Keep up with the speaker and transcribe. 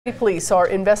Police are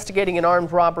investigating an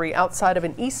armed robbery outside of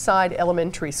an Eastside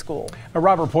elementary school. A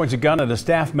robber points a gun at a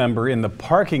staff member in the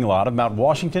parking lot of Mount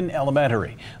Washington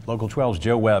Elementary. Local 12's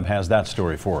Joe Webb has that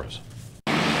story for us.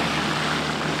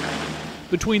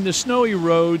 Between the snowy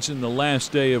roads and the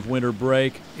last day of winter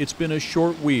break, it's been a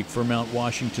short week for Mount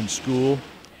Washington School.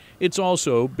 It's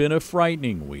also been a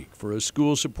frightening week for a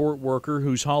school support worker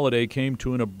whose holiday came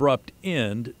to an abrupt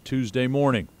end Tuesday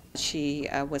morning. She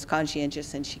was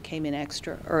conscientious and she came in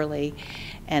extra early,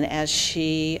 and as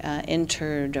she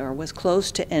entered or was close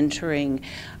to entering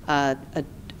an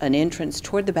entrance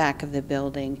toward the back of the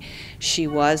building, she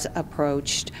was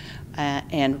approached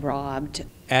and robbed.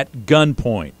 At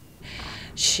gunpoint.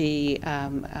 She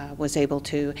was able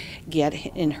to get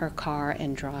in her car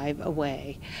and drive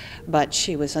away, but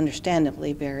she was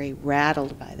understandably very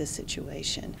rattled by the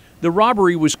situation. The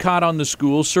robbery was caught on the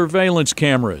school's surveillance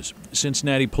cameras.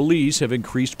 Cincinnati Police have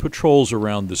increased patrols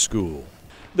around the school.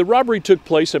 The robbery took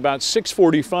place about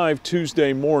 6:45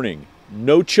 Tuesday morning.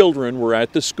 No children were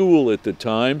at the school at the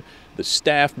time. The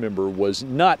staff member was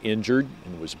not injured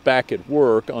and was back at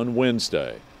work on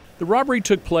Wednesday. The robbery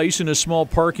took place in a small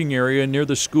parking area near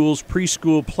the school's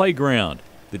preschool playground.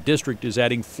 The district is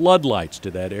adding floodlights to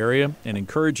that area and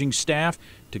encouraging staff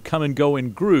to come and go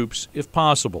in groups if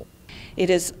possible.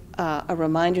 It is a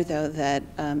reminder, though, that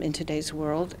in today's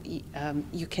world,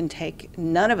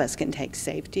 none of us can take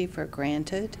safety for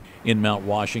granted. In Mount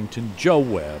Washington, Joe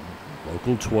Webb,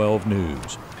 Local 12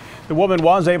 News. The woman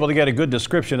was able to get a good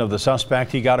description of the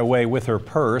suspect. He got away with her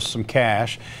purse, some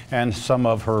cash, and some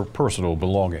of her personal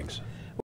belongings.